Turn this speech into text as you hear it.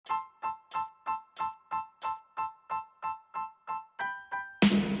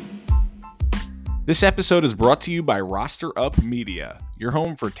This episode is brought to you by Roster Up Media, your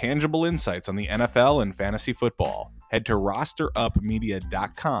home for tangible insights on the NFL and fantasy football. Head to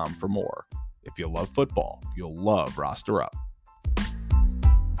rosterupmedia.com for more. If you love football, you'll love Roster Up.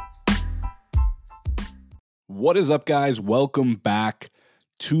 What is up, guys? Welcome back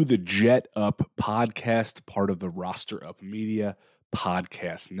to the Jet Up podcast, part of the Roster Up Media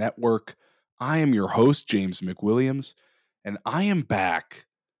podcast network. I am your host, James McWilliams, and I am back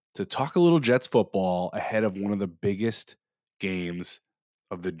to talk a little Jets football ahead of one of the biggest games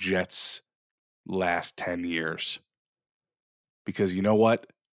of the Jets' last 10 years. Because you know what?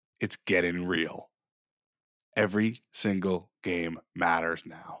 It's getting real. Every single game matters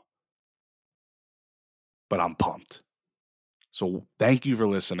now. But I'm pumped. So thank you for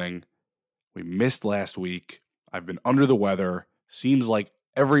listening. We missed last week. I've been under the weather. Seems like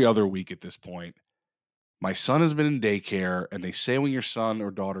every other week at this point. My son has been in daycare, and they say when your son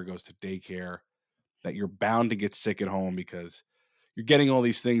or daughter goes to daycare that you're bound to get sick at home because you're getting all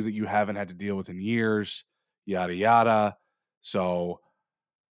these things that you haven't had to deal with in years, yada, yada. So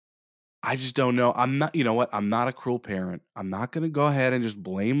I just don't know. I'm not a cruel parent. I'm not going to go ahead and just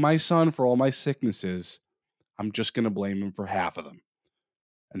blame my son for all my sicknesses. I'm just going to blame him for half of them.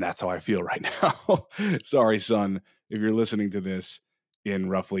 And that's how I feel right now. Sorry, son, if you're listening to this in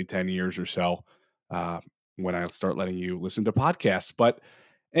roughly 10 years or so, when I start letting you listen to podcasts. But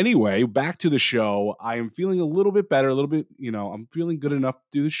anyway, back to the show. I am feeling a little bit better, I'm feeling good enough to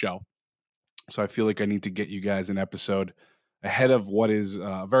do the show. So I feel like I need to get you guys an episode ahead of what is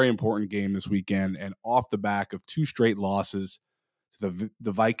a very important game this weekend, and off the back of two straight losses to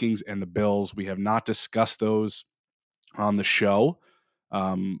the Vikings and the Bills. We have not discussed those on the show,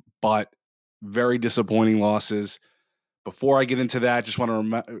 but very disappointing losses. Before I get into that, just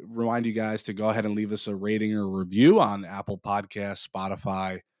want to remind you guys to go ahead and leave us a rating or review on Apple Podcasts,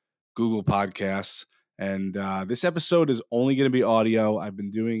 Spotify, Google Podcasts. And this episode is only going to be audio. I've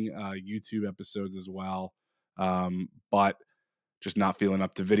been doing YouTube episodes as well, but just not feeling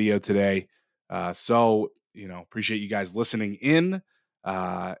up to video today. So, appreciate you guys listening in.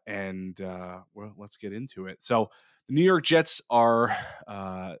 Well, let's get into it. So the New York Jets are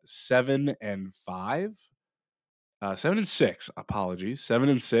 7-5. 7-6, apologies.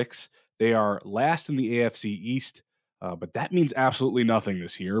 7-6. They are last in the AFC East, but that means absolutely nothing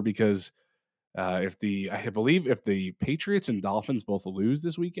this year because if the Patriots and Dolphins both lose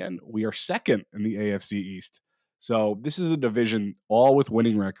this weekend, we are second in the AFC East. So this is a division all with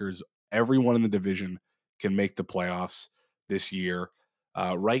winning records. Everyone in the division can make the playoffs this year.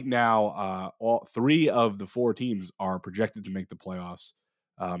 Right now, all three of the four teams are projected to make the playoffs.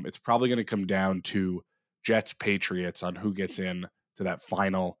 It's probably going to come down to Jets, Patriots on who gets in to that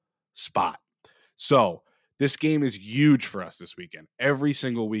final spot. So this game is huge for us this weekend. Every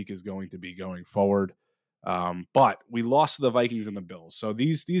single week is going to be going forward. But we lost to the Vikings and the Bills. So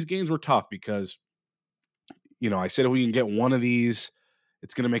these games were tough because, I said if we can get one of these,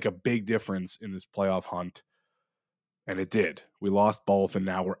 it's going to make a big difference in this playoff hunt. And it did. We lost both, and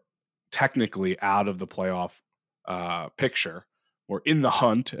now we're technically out of the playoff picture. We're in the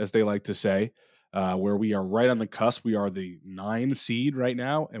hunt, as they like to say. Where we are right on the cusp. We are the 9 seed right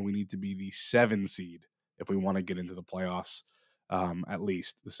now, and we need to be the 7 seed if we want to get into the playoffs, at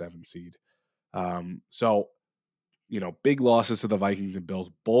least the 7 seed. So, big losses to the Vikings and Bills.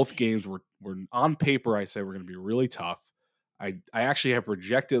 Both games were on paper, I say, we're going to be really tough. I actually have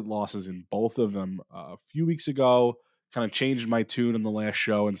projected losses in both of them a few weeks ago, kind of changed my tune in the last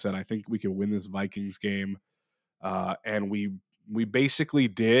show and said, I think we could win this Vikings game. And we basically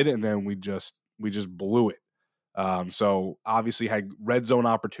did, and then we just blew it. So obviously had red zone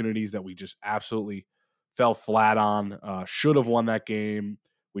opportunities that we just absolutely fell flat on. Should have won that game.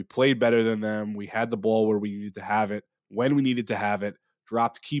 We played better than them. We had the ball where we needed to have it, when we needed to have it,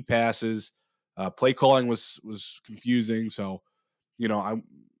 dropped key passes. Play calling was confusing. So,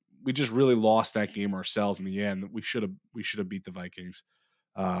 we just really lost that game ourselves in the end. We should have beat the Vikings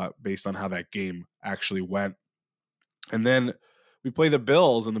based on how that game actually went. And then we play the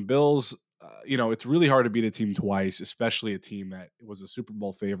Bills, and the Bills, it's really hard to beat a team twice, especially a team that was a Super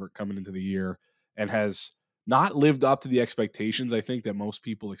Bowl favorite coming into the year and has not lived up to the expectations I think that most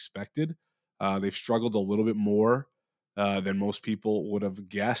people expected. They've struggled a little bit more than most people would have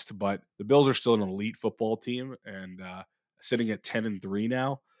guessed, but the Bills are still an elite football team and sitting at 10-3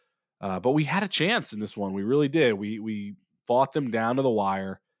 now. But we had a chance in this one. We really did. We fought them down to the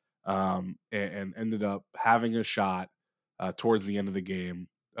wire and ended up having a shot towards the end of the game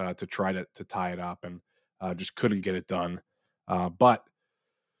to try to tie it up, and just couldn't get it done. But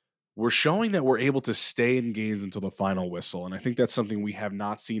we're showing that we're able to stay in games until the final whistle, and I think that's something we have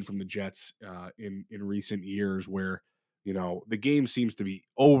not seen from the Jets in recent years, where the game seems to be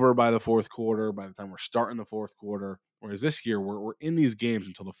over by the fourth quarter. By the time we're starting the fourth quarter, whereas this year we're in these games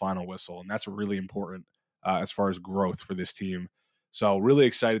until the final whistle, and that's really important as far as growth for this team. So really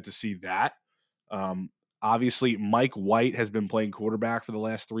excited to see that. Um, Obviously, Mike White has been playing quarterback for the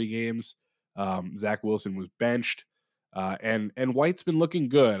last 3 games. Zach Wilson was benched. And White's been looking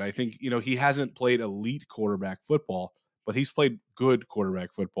good. I think he hasn't played elite quarterback football, but he's played good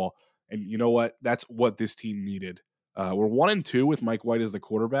quarterback football. And you know what? That's what this team needed. We're 1-2 with Mike White as the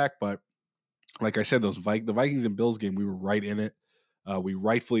quarterback, but like I said, the Vikings and Bills game, we were right in it. We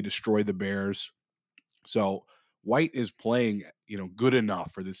rightfully destroyed the Bears. So White is playing good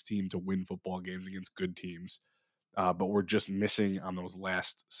enough for this team to win football games against good teams. But we're just missing on those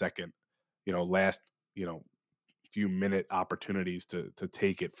last second, last few minute opportunities to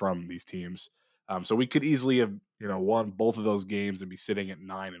take it from these teams. So we could easily have won both of those games and be sitting at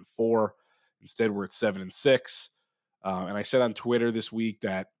 9-4. Instead, we're at 7-6. And I said on Twitter this week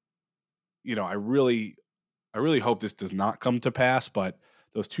that I really hope this does not come to pass. But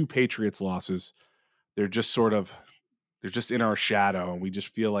those 2 Patriots losses, they're just they're just in our shadow, and we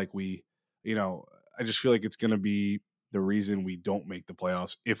just feel like I just feel like it's going to be the reason we don't make the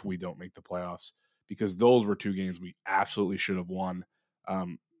playoffs if we don't make the playoffs, because those were 2 games we absolutely should have won.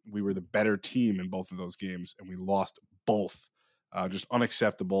 We were the better team in both of those games, and we lost both. Just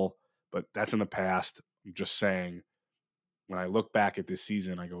unacceptable, but that's in the past. I'm just saying, when I look back at this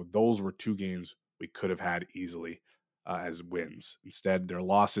season, I go, those were 2 games we could have had easily as wins. Instead, they're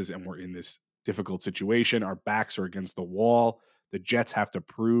losses, and we're in this difficult situation. Our backs are against the wall. The Jets have to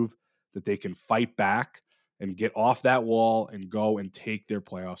prove that they can fight back and get off that wall and go and take their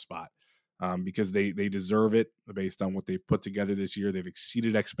playoff spot, because they deserve it based on what they've put together this year. They've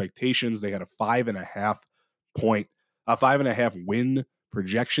exceeded expectations. They had a 5.5 win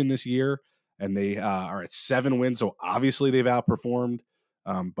projection this year, and they are at 7 wins. So obviously they've outperformed,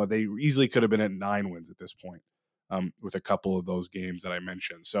 but they easily could have been at 9 wins at this point with a couple of those games that I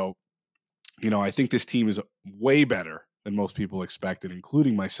mentioned. So, I think this team is way better than most people expected,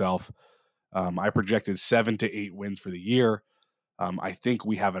 including myself. I projected 7 to 8 wins for the year. I think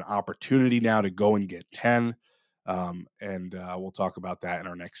we have an opportunity now to go and get 10. And we'll talk about that in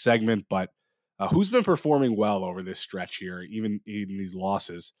our next segment. But who's been performing well over this stretch here, even in these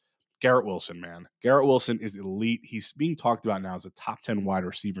losses? Garrett Wilson, man. Garrett Wilson is elite. He's being talked about now as a top 10 wide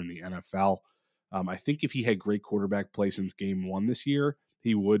receiver in the NFL. I think if he had great quarterback play since game 1 this year,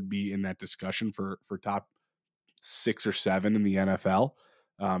 he would be in that discussion for top 6 or 7 in the NFL.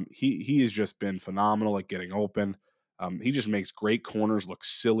 He has just been phenomenal at getting open. He just makes great corners look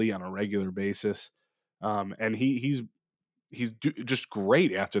silly on a regular basis. And he's just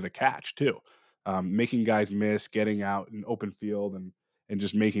great after the catch too, making guys miss, getting out in open field and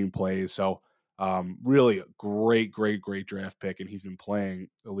just making plays. So really a great draft pick, and he's been playing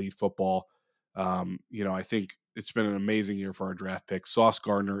elite football. I think it's been an amazing year for our draft pick. Sauce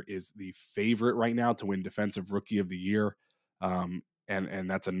Gardner is the favorite right now to win Defensive Rookie of the Year, and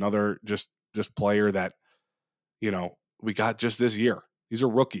that's another just player that we got just this year. These are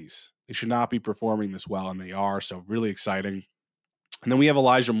rookies. They should not be performing this well, and they are. So really exciting. And then we have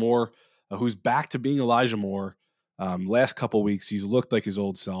Elijah Moore, who's back to being Elijah Moore. Last couple weeks, he's looked like his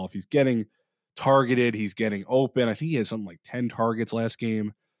old self. He's getting targeted. He's getting open. I think he had something like 10 targets last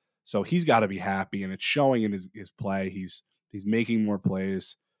game. So he's got to be happy, and it's showing in his play. He's making more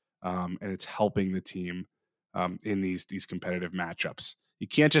plays, and it's helping the team in these competitive matchups. You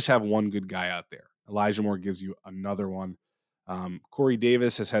can't just have one good guy out there. Elijah Moore gives you another one. Corey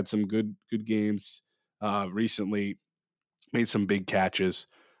Davis has had some good weeks recently, made some big catches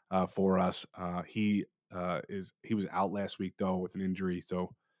for us. He was out last week though with an injury,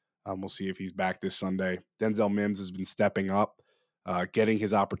 so we'll see if he's back this Sunday. Denzel Mims has been stepping up, getting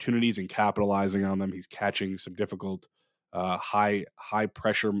his opportunities and capitalizing on them. He's catching some difficult high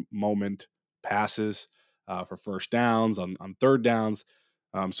pressure moment passes for first downs on third downs.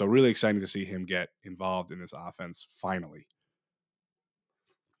 So really exciting to see him get involved in this offense finally.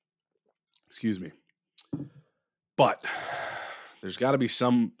 Excuse me. But there's got to be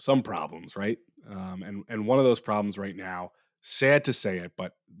some problems, right? And one of those problems right now, sad to say it,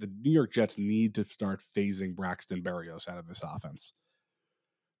 but the New York Jets need to start phasing Braxton Berrios out of this offense.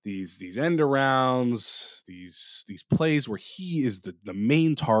 These end arounds, these plays where he is the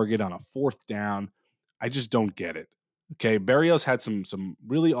main target on a fourth down, I just don't get it. Okay, Berrios had some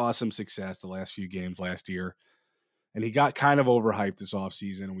really awesome success the last few games last year, and he got kind of overhyped this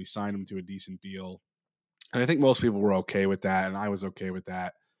offseason, and we signed him to a decent deal. And I think most people were okay with that, and I was okay with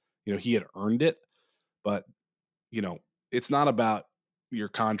that. He had earned it, but you know, it's not about your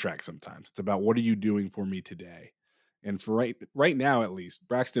contract sometimes. It's about what are you doing for me today? And for right now at least,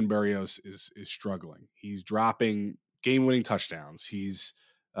 Braxton Berrios is struggling. He's dropping game-winning touchdowns. He's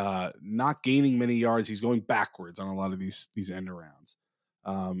not gaining many yards. He's going backwards on a lot of these end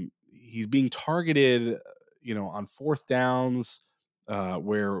arounds. He's being targeted, on fourth downs,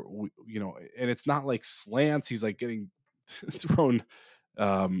 and it's not like slants. He's like getting thrown.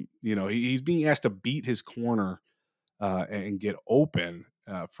 He's being asked to beat his corner and get open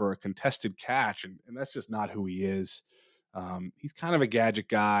for a contested catch, and that's just not who he is. He's kind of a gadget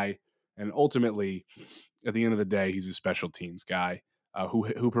guy, and ultimately, at the end of the day, he's a special teams guy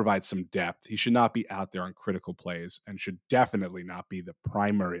who provides some depth. He should not be out there on critical plays, and should definitely not be the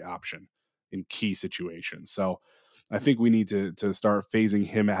primary option in key situations. So, I think we need to start phasing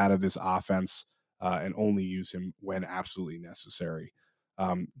him out of this offense and only use him when absolutely necessary.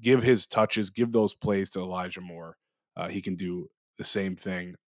 Give his touches, give those plays to Elijah Moore. He can do the same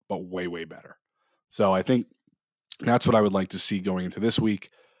thing, but way, way better. So I think that's what I would like to see going into this week.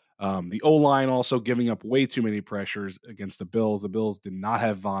 The O line also giving up way too many pressures against the Bills. The Bills did not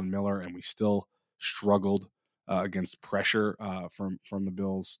have Von Miller, and we still struggled against pressure from the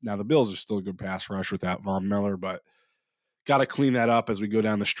Bills. Now the Bills are still a good pass rush without Von Miller, but got to clean that up as we go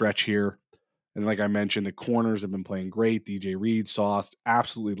down the stretch here. And like I mentioned, the corners have been playing great. DJ Reed, Sauce,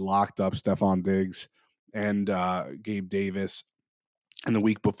 absolutely locked up Stephon Diggs and Gabe Davis. And the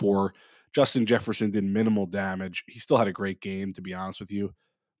week before, Justin Jefferson did minimal damage. He still had a great game, to be honest with you,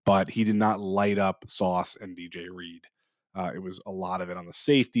 but he did not light up Sauce and DJ Reed. It was a lot of it on the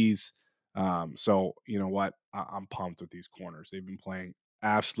safeties. So, you know what? I'm pumped with these corners. They've been playing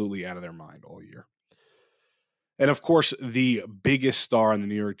absolutely out of their mind all year. And of course, the biggest star in the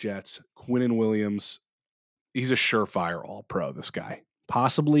New York Jets, Quinnen Williams. He's a surefire all pro, this guy.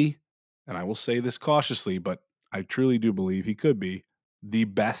 Possibly, and I will say this cautiously, but I truly do believe he could be the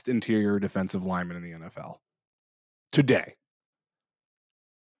best interior defensive lineman in the NFL today.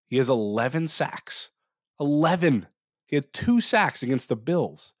 He has 11 sacks. 11. He had 2 sacks against the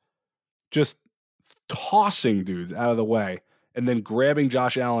Bills. Just tossing dudes out of the way and then grabbing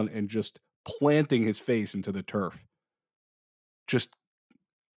Josh Allen and just planting his face into the turf. Just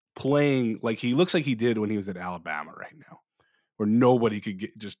playing like he looks like he did when he was at Alabama right now, where no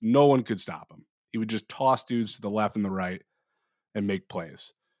one could stop him. He would just toss dudes to the left and the right and make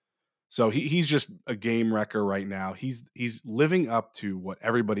plays. So he's just a game wrecker right now. He's living up to what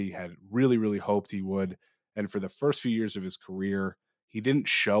everybody had really, really hoped he would. And for the first few years of his career, he didn't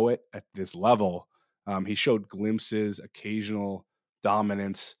show it at this level. He showed glimpses, occasional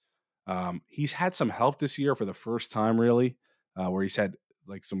dominance. He's had some help this year for the first time, really, where he's had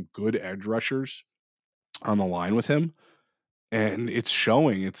like some good edge rushers on the line with him, and it's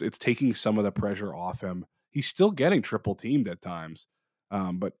showing. It's taking some of the pressure off him. He's still getting triple teamed at times,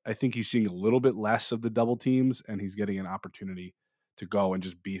 but I think he's seeing a little bit less of the double teams, and he's getting an opportunity to go and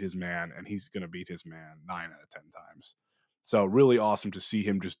just beat his man, and he's going to beat his man 9 out of 10 times. So really awesome to see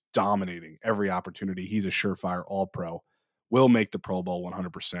him just dominating every opportunity. He's a surefire all pro. Will make the Pro Bowl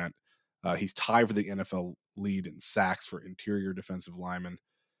 100%. He's tied for the NFL lead in sacks for interior defensive linemen.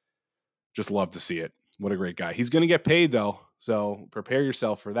 Just love to see it. What a great guy. He's going to get paid, though, so prepare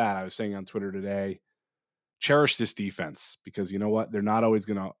yourself for that. I was saying on Twitter today, cherish this defense because you know what? They're not always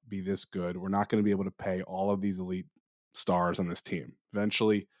going to be this good. We're not going to be able to pay all of these elite stars on this team.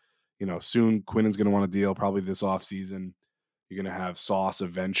 Eventually, soon Quinnen's going to want a deal, probably this offseason. You're going to have Sauce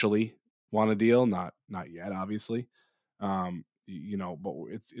eventually want a deal, not yet, obviously. But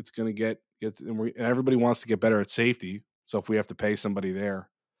it's going to get and everybody wants to get better at safety. So if we have to pay somebody there,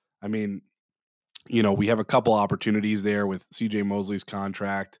 I mean, we have a couple opportunities there with CJ Mosley's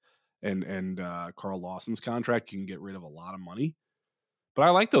contract and Carl Lawson's contract. You can get rid of a lot of money, but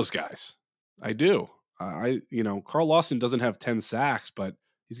I like those guys. I do. Carl Lawson doesn't have 10 sacks, but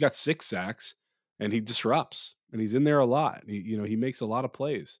he's got 6 sacks and he disrupts and he's in there a lot. He makes a lot of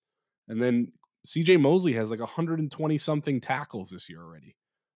plays. And then CJ Mosley has like 120 something tackles this year already.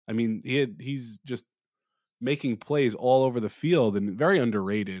 I mean, he's just making plays all over the field and very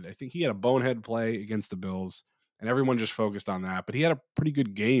underrated. I think he had a bonehead play against the Bills and everyone just focused on that, but he had a pretty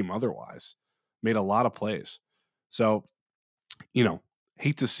good game otherwise. Made a lot of plays. So,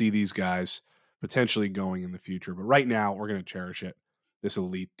 hate to see these guys potentially going in the future, but right now we're going to cherish it. This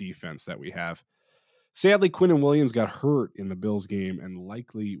elite defense that we have. Sadly, Quinnen Williams got hurt in the Bills game and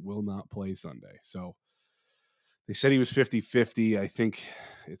likely will not play Sunday. So they said he was 50-50. I think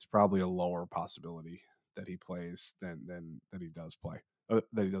it's probably a lower possibility that he plays than that he does play,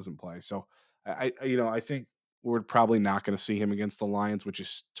 that he doesn't play. So I think we're probably not going to see him against the Lions, which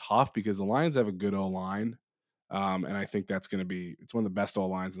is tough because the Lions have a good O-line. And I think it's one of the best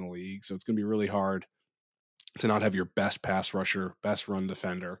O-lines in the league. So it's going to be really hard to not have your best pass rusher, best run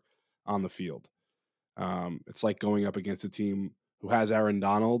defender on the field. It's like going up against a team who has Aaron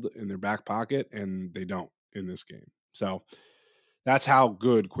Donald in their back pocket, and they don't in this game. So that's how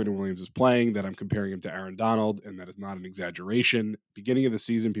good Quinnen Williams is playing, that I'm comparing him to Aaron Donald, and that is not an exaggeration. Beginning of the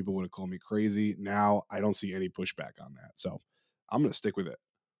season, people would have called me crazy. Now I don't see any pushback on that. So I'm going to stick with it.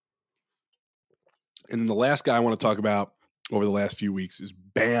 And then the last guy I want to talk about over the last few weeks is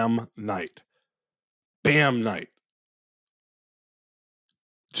Bam Knight. Bam Knight.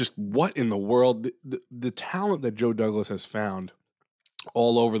 Just what in the world? The talent that Joe Douglas has found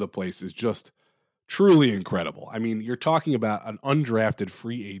all over the place is just truly incredible. I mean, you're talking about an undrafted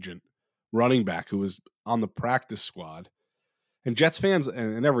free agent running back who was on the practice squad. And Jets fans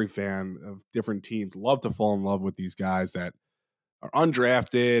and every fan of different teams love to fall in love with these guys that are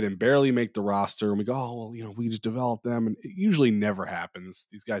undrafted and barely make the roster. And we go, oh, well, we just developed them. And it usually never happens.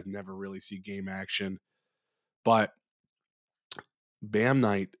 These guys never really see game action. But Bam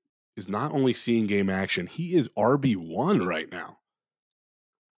Knight is not only seeing game action, he is RB1 right now.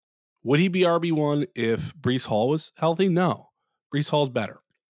 Would he be RB1 if Breece Hall was healthy? No. Breece Hall's better.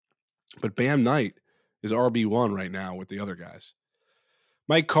 But Bam Knight is RB1 right now with the other guys.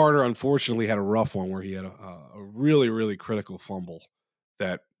 Mike Carter, unfortunately, had a rough one where he had a really, really critical fumble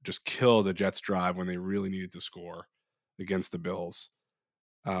that just killed the Jets' drive when they really needed to score against the Bills.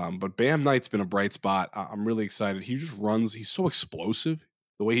 But Bam Knight's been a bright spot. I'm really excited. He just runs. He's so explosive.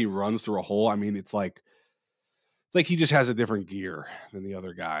 The way he runs through a hole, I mean, it's like he just has a different gear than the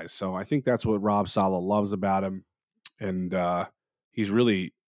other guys. So I think that's what Rob Saleh loves about him. And he's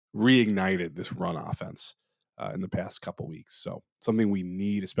really reignited this run offense in the past couple weeks. So something we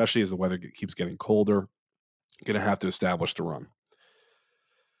need, especially as the weather keeps getting colder. Going to have to establish the run.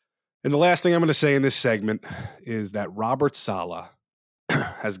 And the last thing I'm going to say in this segment is that Robert Saleh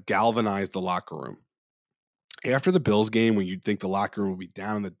has galvanized the locker room. After the Bills game, when you'd think the locker room would be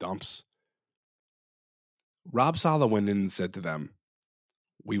down in the dumps, Rob Saleh went in and said to them,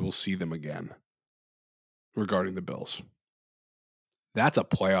 "We will see them again," regarding the Bills. That's a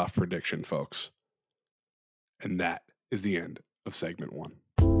playoff prediction, folks. And that is the end of segment 1.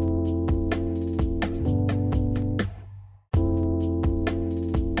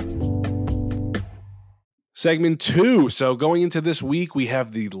 Segment 2. So going into this week, we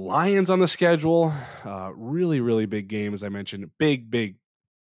have the Lions on the schedule. Really, really big game, as I mentioned. Big game.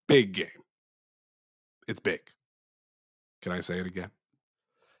 It's big. Can I say it again?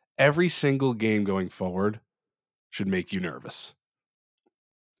 Every single game going forward should make you nervous.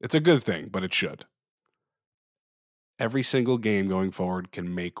 It's a good thing, but it should. Every single game going forward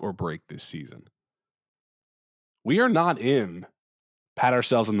can make or break this season. We are not in pat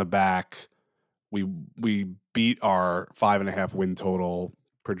ourselves in the back. We beat our 5.5 win total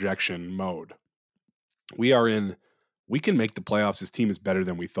projection mode. We are in, we can make the playoffs. This team is better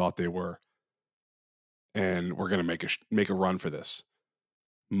than we thought they were. And we're going to make a run for this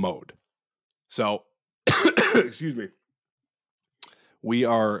mode. So, excuse me. We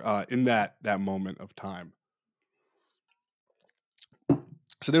are in that moment of time.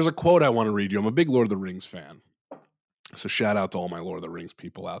 So there's a quote I want to read you. I'm a big Lord of the Rings fan. So shout out to all my Lord of the Rings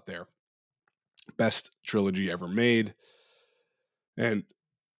people out there. Best trilogy ever made. And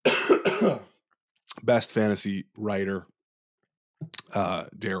best fantasy writer,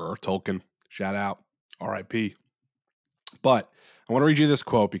 J.R.R. Tolkien. Shout out. R.I.P. But I want to read you this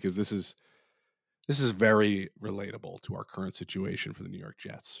quote because this is very relatable to our current situation for the New York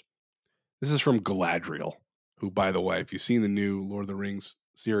Jets. This is from Galadriel, who, by the way, if you've seen the new Lord of the Rings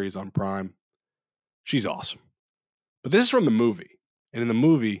series on Prime, she's awesome. But this is from the movie. And in the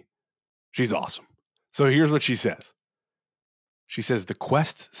movie, she's awesome. So here's what she says. She says, "The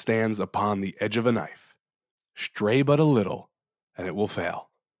quest stands upon the edge of a knife. Stray but a little, and it will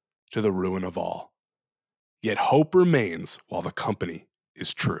fail, to the ruin of all. Yet hope remains while the company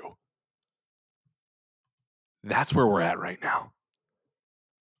is true." That's where we're at right now.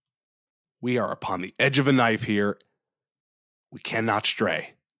 We are upon the edge of a knife here. We cannot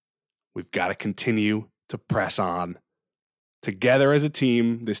stray. We've got to continue to press on. Together as a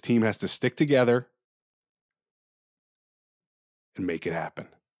team, this team has to stick together and make it happen.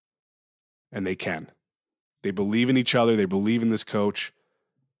 And they can. They believe in each other. They believe in this coach.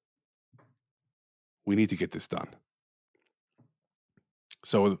 We need to get this done.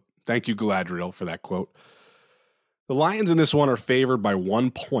 So thank you, Galadriel, for that quote. The Lions in this one are favored by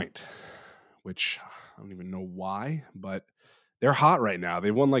 1 point, which I don't even know why, but they're hot right now.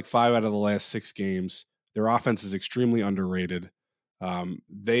 They've won like 5 out of the last 6 games. Their offense is extremely underrated.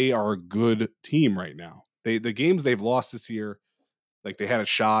 They are a good team right now. The games they've lost this year, like they had a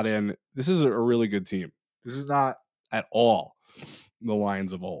shot in, this is a really good team. This is not at all the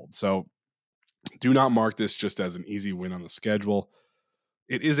Lions of old. So do not mark this just as an easy win on the schedule.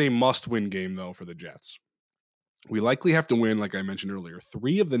 It is a must-win game, though, for the Jets. We likely have to win, like I mentioned earlier,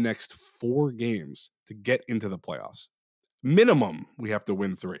 3 of the next 4 games to get into the playoffs. Minimum, we have to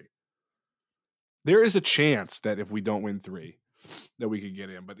win 3. There is a chance that if we don't win 3, that we could get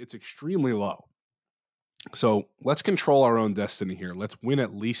in, but it's extremely low. So let's control our own destiny here. Let's win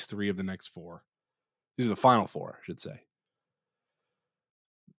at least 3 of the next 4. These are the final 4, I should say.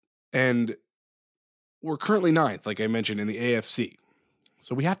 And we're currently 9th, like I mentioned, in the AFC.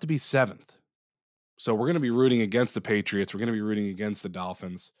 So we have to be 7th. So we're going to be rooting against the Patriots. We're going to be rooting against the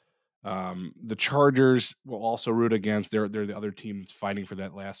Dolphins. The Chargers will also root against. They're the other team that's fighting for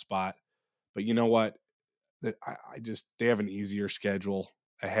that last spot. But you know what? They have an easier schedule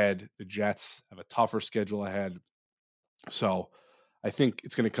ahead. The Jets have a tougher schedule ahead. So I think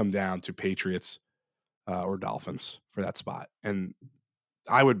it's going to come down to Patriots or Dolphins for that spot. And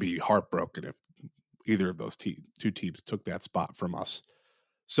I would be heartbroken if either of those 2 teams took that spot from us.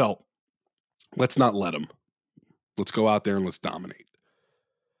 So let's not let them. Let's go out there and let's dominate.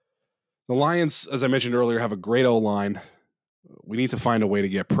 The Lions, as I mentioned earlier, have a great O-line. We need to find a way to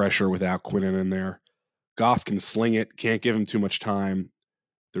get pressure without Quinnen in there. Goff can sling it. Can't give him too much time.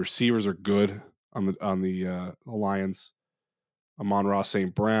 The receivers are good on the Lions. Amon-Ra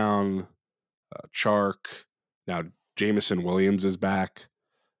St. Brown, Chark. Now Jameson Williams is back.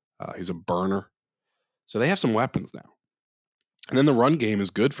 He's a burner. So they have some weapons now. And then the run game is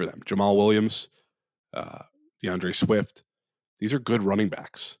good for them. Jamal Williams, DeAndre Swift. These are good running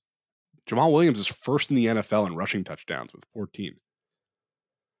backs. Jamal Williams is first in the NFL in rushing touchdowns with 14.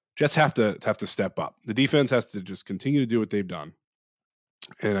 Jets have to step up. The defense has to just continue to do what they've done.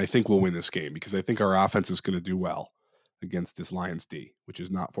 And I think we'll win this game because I think our offense is going to do well against this Lions D, which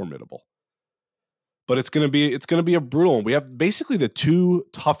is not formidable. But it's going to be a brutal one. We have basically the 2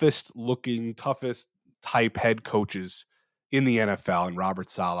 toughest type head coaches in the NFL, and Robert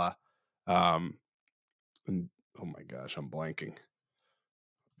Saleh. And oh my gosh, I'm blanking.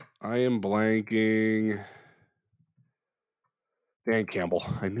 I am blanking. Dan Campbell.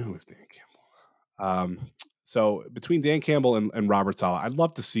 I knew it was Dan Campbell. So between Dan Campbell and Robert Saleh, I'd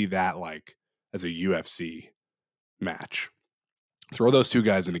love to see that like as a UFC match. Throw those 2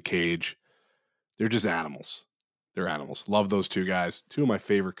 guys in a cage. They're just animals. They're animals. Love those 2 guys. 2 of my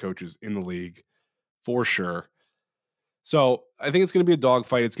favorite coaches in the league, for sure. So I think it's going to be a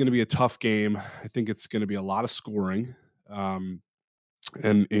dogfight. It's going to be a tough game. I think it's going to be a lot of scoring. And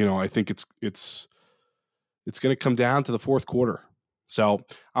I think it's going to come down to the fourth quarter. So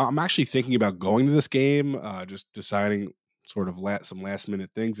I'm actually thinking about going to this game, just deciding sort of some last minute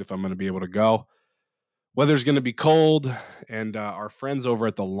things if I'm going to be able to go. Weather's going to be cold, and our friends over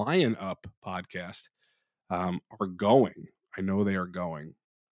at the Lion Up podcast are going. I know they are going.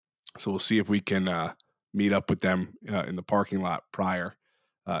 So we'll see if we can meet up with them in the parking lot prior.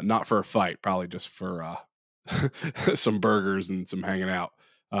 Not for a fight, probably just for some burgers and some hanging out.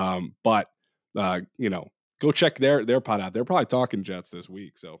 But go check their pod out. They're probably talking Jets this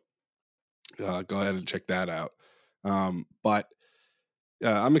week, so go ahead and check that out. But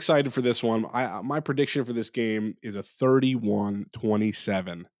I'm excited for this one. My prediction for this game is a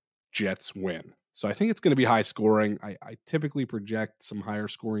 31-27 Jets win. So I think it's going to be high scoring. I typically project some higher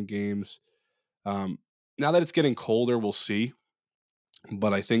scoring games. Now that it's getting colder, we'll see.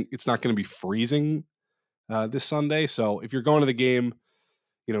 But I think it's not going to be freezing this Sunday. So if you're going to the game,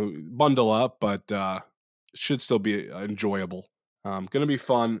 bundle up, but it should still be enjoyable. Going to be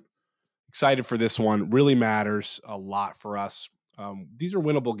fun. Excited for this one. Really matters a lot for us. These are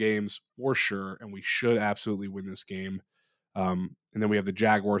winnable games for sure, and we should absolutely win this game. And then we have the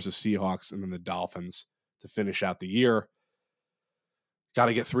Jaguars, the Seahawks, and then the Dolphins to finish out the year. Got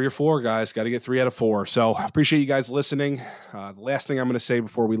to get 3 or 4, guys. Got to get 3 out of 4. So I appreciate you guys listening. The last thing I'm going to say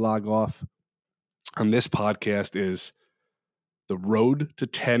before we log off on this podcast is the road to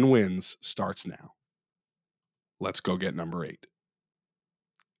 10 wins starts now. Let's go get number 8.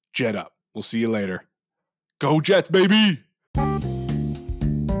 Jet up. We'll see you later. Go Jets, baby!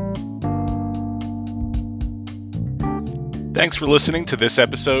 Thanks for listening to this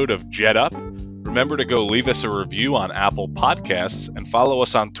episode of Jet Up. Remember to go leave us a review on Apple Podcasts and follow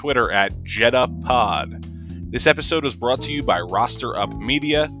us on Twitter at JetUpPod. This episode was brought to you by Roster Up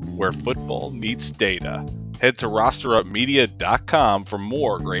Media, where football meets data. Head to rosterupmedia.com for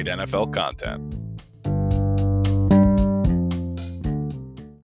more great NFL content.